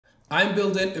I'm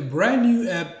building a brand new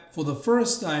app for the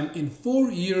first time in 4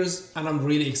 years, and I'm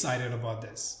really excited about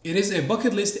this. It is a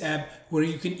bucket list app where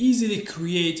you can easily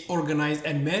create, organize,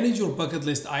 and manage your bucket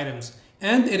list items,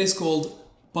 and it is called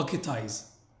Bucketize.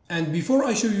 And before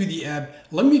I show you the app,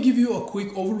 let me give you a quick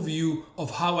overview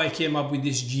of how I came up with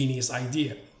this genius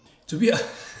idea. To be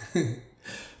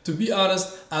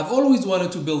honest, I've always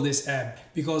wanted to build this app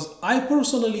because I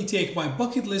personally take my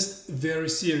bucket list very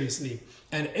seriously.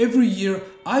 And every year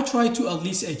I try to at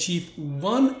least achieve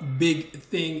one big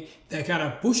thing that kind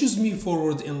of pushes me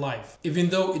forward in life. Even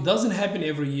though it doesn't happen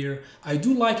every year, I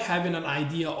do like having an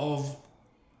idea of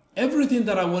everything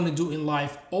that I want to do in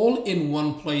life all in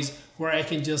one place where I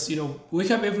can just,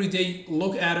 wake up every day,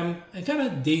 look at them, and kind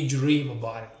of daydream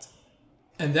about it.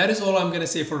 And that is all I'm going to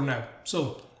say for now.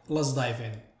 So let's dive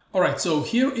in. All right, so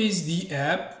here is the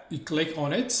app. You click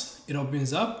on it, it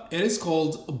opens up. It is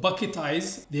called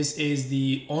Bucketize. This is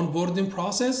the onboarding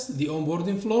process, the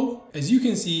onboarding flow. As you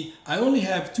can see, I only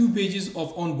have 2 pages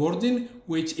of onboarding,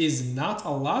 which is not a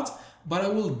lot, but I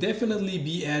will definitely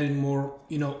be adding more,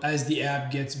 as the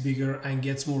app gets bigger and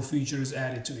gets more features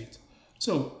added to it.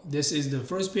 So this is the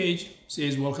first page,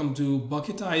 says welcome to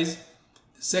Bucketize.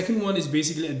 The second one is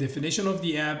basically a definition of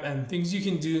the app and things you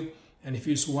can do. And if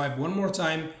you swipe one more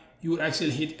time, you would actually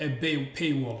hit a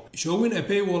paywall. Showing a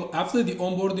paywall after the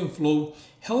onboarding flow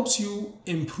helps you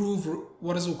improve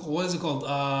what is it called?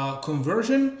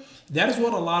 Conversion. That is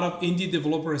what a lot of indie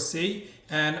developers say,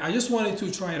 and I just wanted to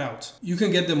try it out. You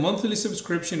can get the monthly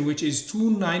subscription, which is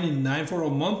 $2.99 for a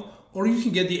month, or you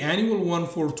can get the annual one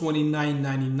for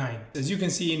 $29.99. As you can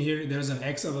see in here, there's an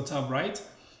X at the top right,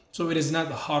 so it is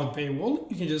not a hard paywall.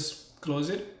 You can just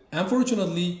close it.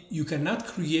 Unfortunately, you cannot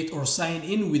create or sign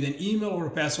in with an email or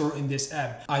password in this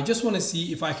app. I just want to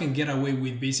see if I can get away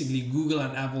with basically Google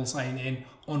and Apple sign in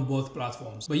on both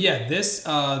platforms. But yeah,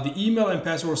 the email and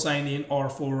password sign in are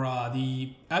for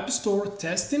the App Store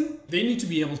testing. They need to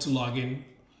be able to log in.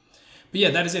 But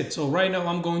yeah, that is it. So right now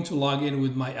I'm going to log in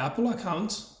with my Apple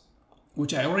account,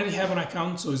 which I already have an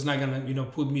account, so it's not gonna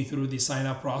put me through the sign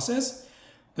up process.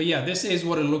 But yeah, this is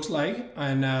what it looks like.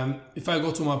 And if I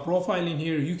go to my profile in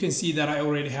here, you can see that I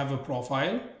already have a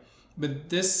profile. But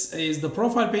this is the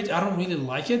profile page. I don't really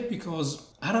like it because,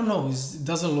 I don't know, it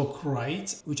doesn't look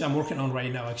right, which I'm working on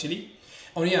right now actually.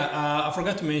 Oh yeah, I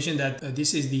forgot to mention that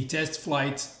this is the test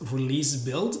flight release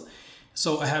build.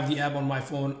 So I have the app on my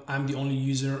phone, I'm the only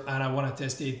user, and I want to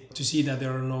test it to see that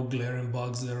there are no glaring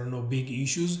bugs, there are no big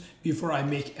issues before I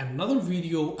make another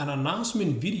video, an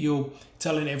announcement video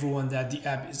telling everyone that the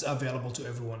app is available to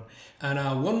everyone.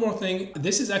 And one more thing,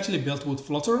 this is actually built with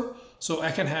Flutter, so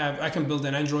I can build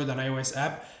an Android and iOS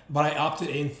app, but I opted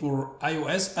in for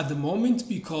iOS at the moment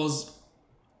because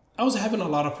I was having a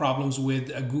lot of problems with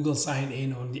a Google sign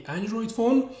in on the Android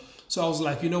phone. So I was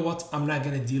like, you know what, I'm not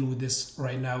gonna deal with this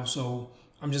right now. So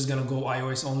I'm just gonna go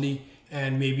iOS only,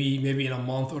 and maybe in a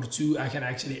month or 2, I can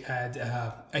actually add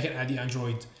the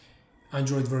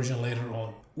Android version later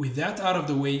on. With that out of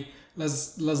the way,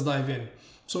 let's dive in.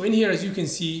 So in here, as you can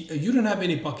see, you don't have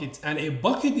any bucket, and a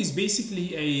bucket is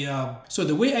basically so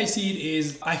the way I see it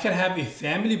is I can have a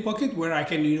family bucket where I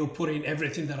can, put in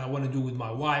everything that I want to do with my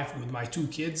wife, with my 2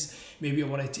 kids. Maybe I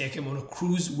want to take them on a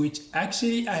cruise, which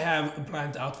actually I have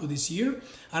planned out for this year.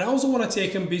 And I also want to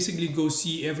take them basically go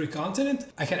see every continent.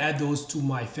 I can add those to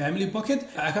my family bucket.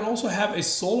 I can also have a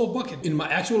solo bucket. In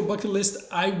my actual bucket list,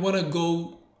 I want to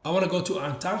go to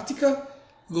Antarctica,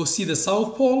 go see the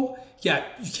South Pole. Yeah,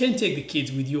 you can't take the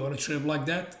kids with you on a trip like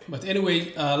that. But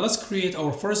anyway, let's create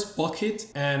our first bucket.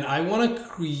 And I want to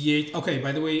create, okay,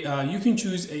 by the way, you can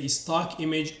choose a stock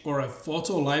image or a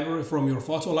photo library from your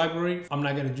photo library. I'm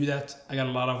not going to do that. I got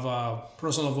a lot of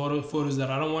personal photos that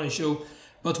I don't want to show.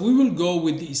 But we will go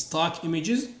with the stock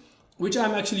images, which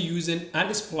I'm actually using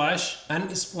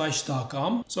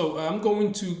Unsplash.com. So I'm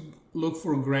going to look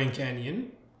for Grand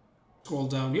Canyon. Scroll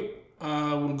down, yep.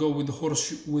 We'll go with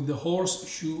the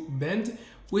horseshoe bend,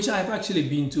 which I've actually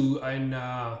been to in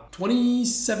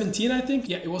 2017, I think.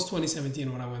 Yeah, it was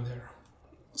 2017 when I went there.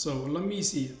 So let me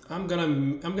see. I'm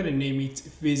gonna name it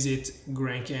Visit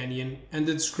Grand Canyon, and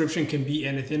the description can be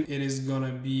anything. It is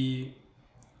gonna be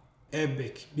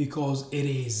epic because it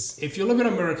is. If you live in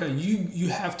America, you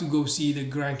have to go see the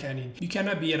Grand Canyon. You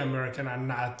cannot be an American and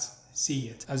not see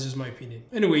it. That's just my opinion.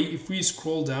 Anyway, if we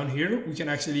scroll down here, we can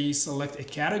actually select a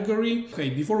category. Okay,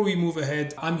 before we move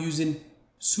ahead, I'm using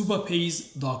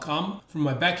Bucketize.com for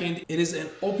my backend. It is an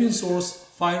open source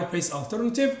Firebase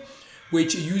alternative,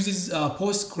 which uses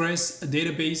Postgres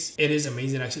database. It is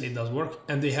amazing, actually. It does work.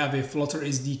 And they have a Flutter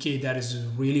SDK that is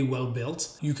really well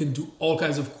built. You can do all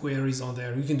kinds of queries on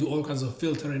there. You can do all kinds of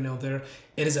filtering out there.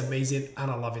 It is amazing and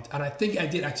I love it. And I think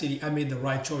I made the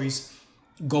right choice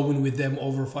going with them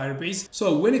over Firebase.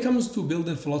 So when it comes to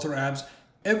building Flutter apps,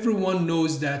 everyone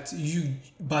knows that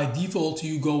by default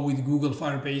you go with Google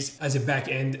Firebase as a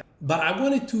backend, but I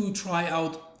wanted to try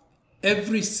out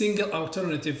every single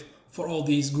alternative for all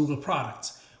these Google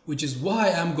products, which is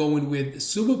why I'm going with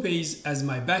Supabase as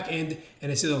my backend and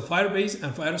instead of Firebase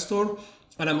and Firestore.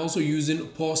 And I'm also using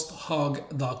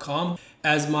posthug.com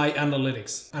as my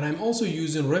analytics. And I'm also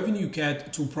using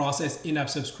RevenueCat to process in-app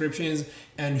subscriptions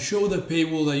and show the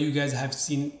paywall that you guys have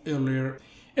seen earlier.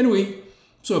 Anyway,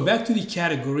 so back to the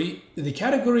category. The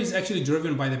category is actually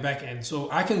driven by the backend. So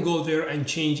I can go there and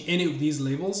change any of these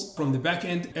labels from the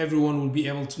backend. Everyone will be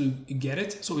able to get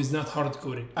it. So it's not hard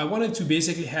coded. I wanted to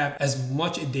basically have as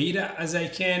much data as I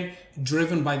can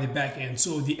driven by the backend.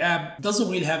 So the app doesn't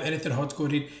really have anything hard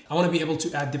coded. I want to be able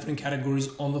to add different categories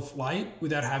on the fly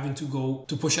without having to go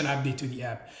to push an update to the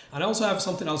app. And I also have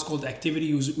something else called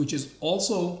activity, which is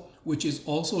also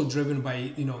driven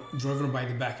by the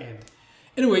backend.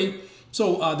 Anyway,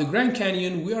 so the Grand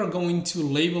Canyon, we are going to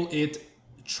label it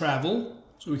travel.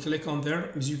 So we click on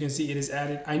there. As you can see, it is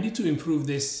added. I need to improve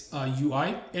this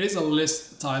UI. It is a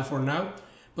list tile for now,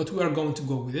 but we are going to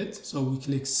go with it. So we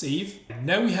click save.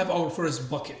 Now we have our first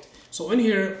bucket. So in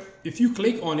here, if you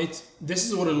click on it, this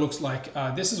is what it looks like.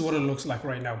 This is what it looks like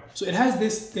right now. So it has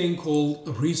this thing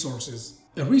called resources.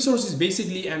 A resource is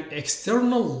basically an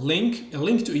external link, a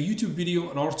link to a YouTube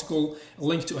video, an article, a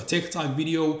link to a TikTok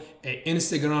video, an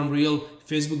Instagram reel,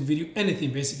 Facebook video,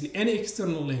 anything, basically any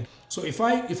external link. So if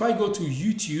I go to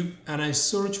YouTube and I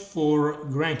search for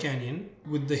Grand Canyon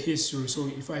with the history, so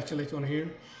if I click on here,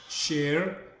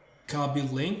 share, copy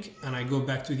link, and I go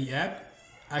back to the app,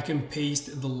 I can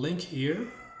paste the link here,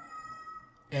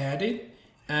 add it.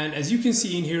 And as you can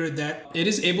see in here that it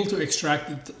is able to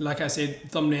extract, like I said,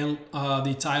 thumbnail,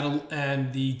 the title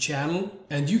and the channel.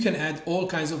 And you can add all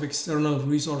kinds of external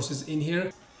resources in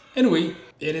here. Anyway,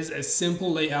 it is a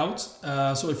simple layout.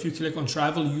 So if you click on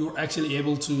travel, you're actually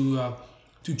able to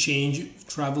change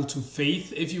travel to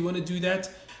faith if you want to do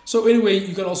that. So anyway,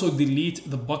 you can also delete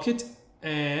the bucket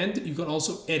and you can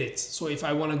also edit. So if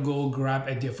I want to go grab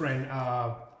a different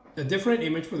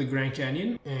image for the Grand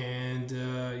Canyon, and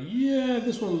yeah,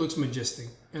 this one looks majestic,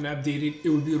 and update it, it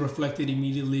will be reflected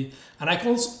immediately. And I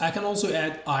can also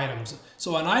add items.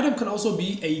 So an item can also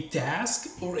be a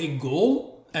task or a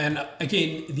goal. And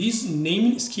again, these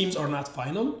naming schemes are not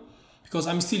final because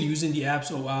I'm still using the app.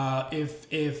 So if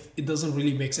it doesn't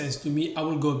really make sense to me, I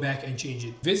will go back and change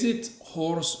it. Visit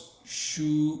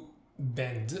Horseshoe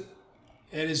Bend.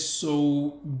 It is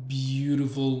so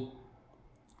beautiful.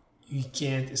 You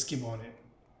can't skip on it,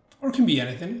 or it can be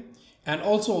anything. And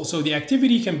also, so the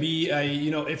activity can be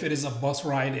if it is a bus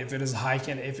ride, if it is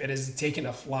hiking, if it is taking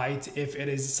a flight, if it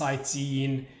is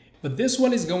sightseeing. But this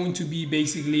one is going to be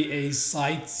basically a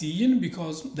sightseeing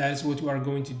because that is what we are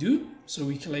going to do. So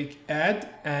we click add,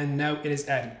 and now it is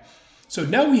added. So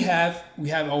now we have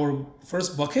our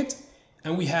first bucket,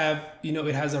 and we have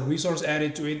it has a resource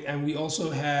added to it, and we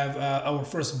also have our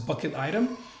first bucket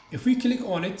item. If we click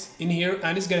on it in here,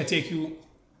 and it's gonna take you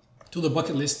to the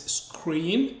bucket list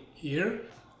screen here.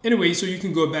 Anyway, so you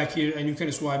can go back here and you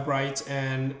can swipe right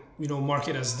and mark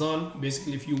it as done.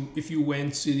 Basically, if you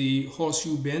went to the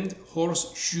horseshoe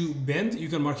bend, you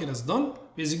can mark it as done.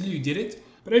 Basically, you did it.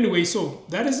 But anyway, so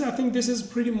that is, I think this is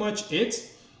pretty much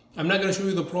it. I'm not gonna show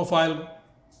you the profile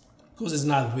because it's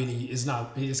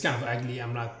kind of ugly.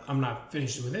 I'm not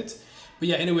finished with it. But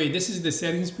yeah, anyway, this is the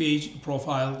settings page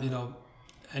profile,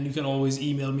 and you can always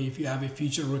email me if you have a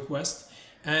feature request.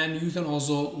 And you can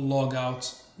also log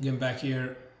out, get back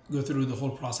here, go through the whole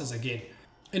process again.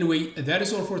 Anyway, that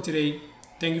is all for today.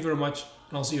 Thank you very much,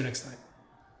 and I'll see you next time.